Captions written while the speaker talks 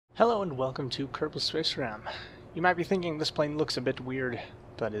Hello and welcome to Kerbal Space Ram. You might be thinking this plane looks a bit weird,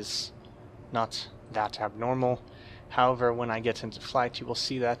 but is not that abnormal. However, when I get into flight, you will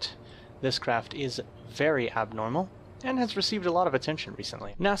see that this craft is very abnormal and has received a lot of attention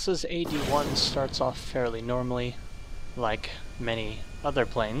recently. NASA's AD-1 starts off fairly normally, like many other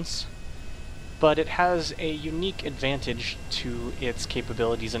planes, but it has a unique advantage to its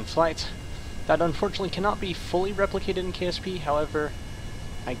capabilities in flight that unfortunately cannot be fully replicated in KSP. However,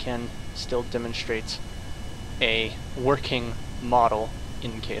 I can still demonstrate a working model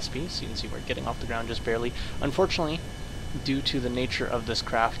in KSP, so you can see we're getting off the ground just barely. Unfortunately, due to the nature of this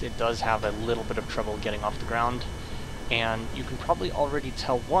craft, it does have a little bit of trouble getting off the ground, and you can probably already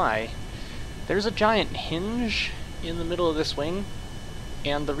tell why. There's a giant hinge in the middle of this wing,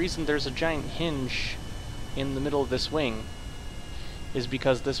 and the reason there's a giant hinge in the middle of this wing is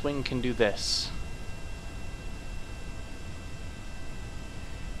because this wing can do this.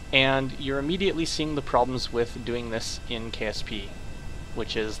 And you're immediately seeing the problems with doing this in KSP,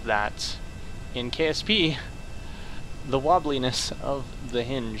 which is that in KSP, the wobbliness of the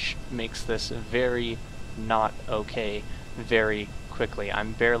hinge makes this very not okay very quickly.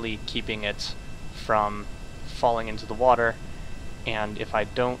 I'm barely keeping it from falling into the water, and if I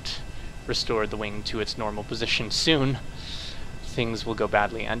don't restore the wing to its normal position soon, things will go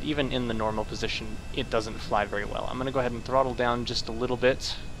badly. And even in the normal position, it doesn't fly very well. I'm going to go ahead and throttle down just a little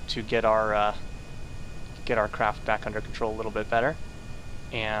bit to get our craft back under control a little bit better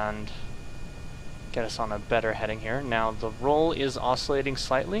and get us on a better heading here. Now the roll is oscillating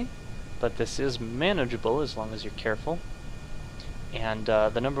slightly, but this is manageable as long as you're careful. And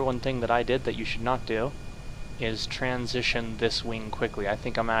the number one thing that I did that you should not do is transition this wing quickly. I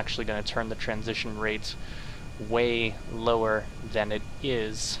think I'm actually going to turn the transition rate way lower than it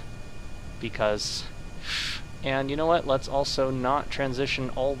is because... And you know what, let's also not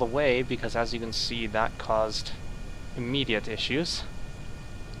transition all the way, because as you can see, that caused immediate issues.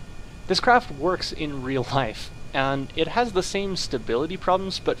 This craft works in real life, and it has the same stability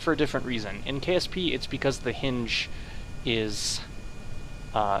problems, but for a different reason. In KSP, it's because the hinge is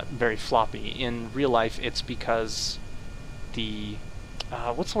very floppy. In real life, it's because the...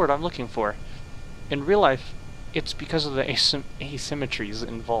 what's the word I'm looking for? In real life, it's because of the asymmetries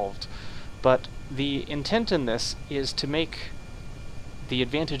involved. But the intent in this is to make the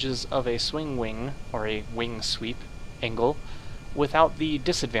advantages of a swing wing, or a wing sweep angle, without the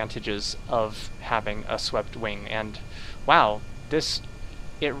disadvantages of having a swept wing. And wow, it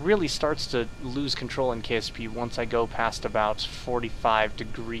really starts to lose control in KSP once I go past about 45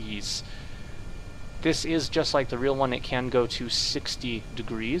 degrees. This is just like the real one, it can go to 60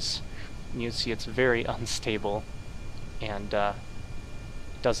 degrees. And you see it's very unstable, and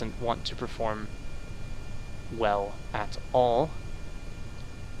doesn't want to perform well at all.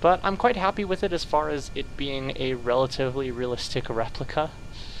 But I'm quite happy with it as far as it being a relatively realistic replica.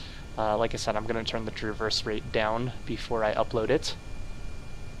 Like I said, I'm going to turn the traverse rate down before I upload it.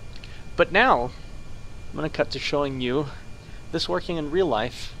 But now, I'm going to cut to showing you this working in real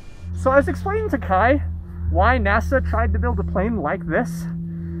life. So I was explaining to Kai why NASA tried to build a plane like this,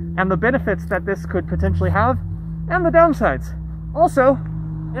 and the benefits that this could potentially have, and the downsides. Also,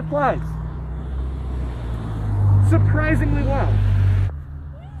 it flies surprisingly well.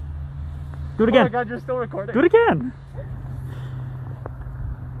 Do it again. Oh my god, you're still recording. Do it again.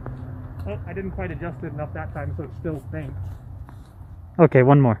 Oh, I didn't quite adjust it enough that time, so it still stinks. Okay,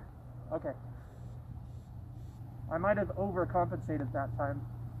 one more. Okay. I might have overcompensated that time.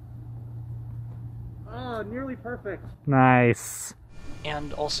 Oh, nearly perfect. Nice.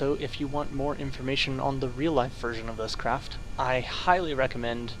 And also, if you want more information on the real-life version of this craft, I highly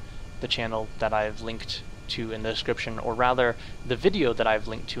recommend the channel that I've linked to in the description, or rather, the video that I've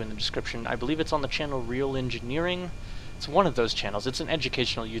linked to in the description. I believe it's on the channel Real Engineering. It's one of those channels. It's an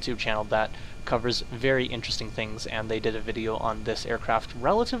educational YouTube channel that covers very interesting things, and they did a video on this aircraft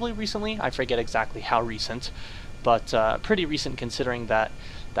relatively recently. I forget exactly how recent, but pretty recent considering that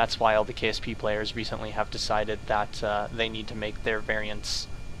that's why all the KSP players recently have decided that they need to make their variants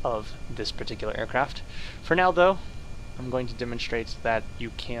of this particular aircraft. For now, though, I'm going to demonstrate that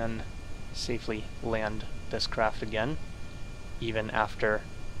you can safely land this craft again, even after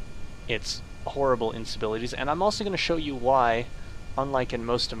its horrible instabilities. And I'm also going to show you why, unlike in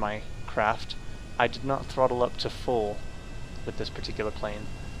most of my craft, I did not throttle up to full with this particular plane.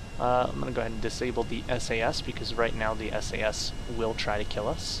 I'm going to go ahead and disable the SAS, because right now the SAS will try to kill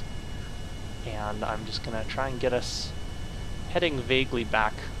us. And I'm just going to try and get us heading vaguely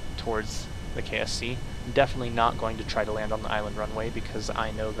back towards the KSC. Definitely not going to try to land on the island runway, because I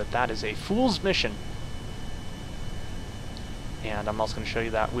know that that is a fool's mission. And I'm also going to show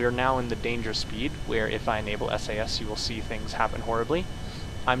you that we are now in the danger speed, where if I enable SAS you will see things happen horribly.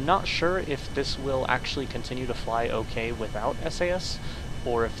 I'm not sure if this will actually continue to fly okay without SAS,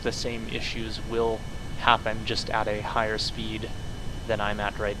 or if the same issues will happen just at a higher speed than I'm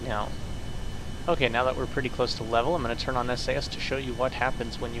at right now. Okay, now that we're pretty close to level, I'm going to turn on SAS to show you what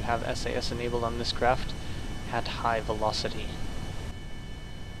happens when you have SAS enabled on this craft at high velocity.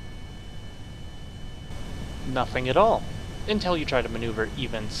 Nothing at all, until you try to maneuver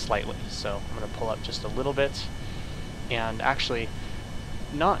even slightly. So I'm going to pull up just a little bit, and actually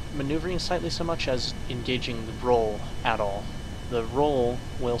not maneuvering slightly so much as engaging the roll at all. The roll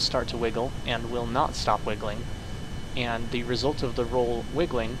will start to wiggle and will not stop wiggling, and the result of the roll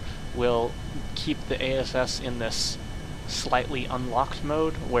wiggling will keep the ASS in this slightly unlocked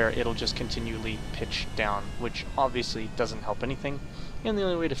mode where it'll just continually pitch down, which obviously doesn't help anything, and the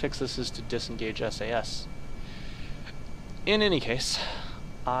only way to fix this is to disengage SAS. In any case,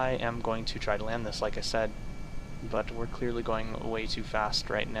 I am going to try to land this like I said, but we're clearly going way too fast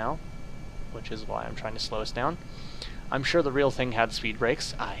right now, which is why I'm trying to slow us down. I'm sure the real thing had speed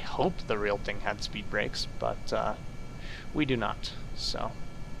brakes. I hope the real thing had speed brakes, but we do not, so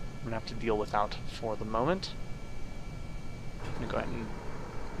I'm going to have to deal with that for the moment. I'm going to go ahead and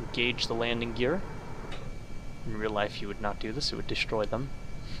engage the landing gear. In real life you would not do this, it would destroy them,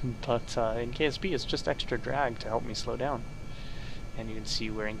 but in KSP it's just extra drag to help me slow down. And you can see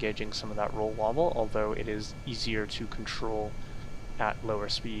we're engaging some of that roll wobble, although it is easier to control at lower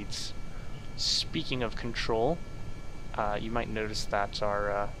speeds. Speaking of control, you might notice that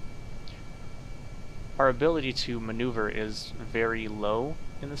our ability to maneuver is very low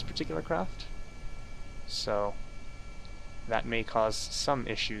in this particular craft, so that may cause some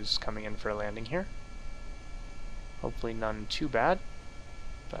issues coming in for a landing here. Hopefully none too bad,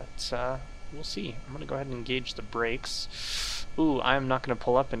 but we'll see. I'm going to go ahead and engage the brakes. Ooh, I'm not going to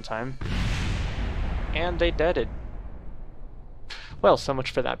pull up in time. And they deaded. Well, so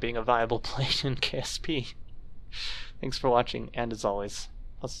much for that being a viable plane in KSP. Thanks for watching, and as always,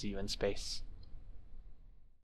 I'll see you in space.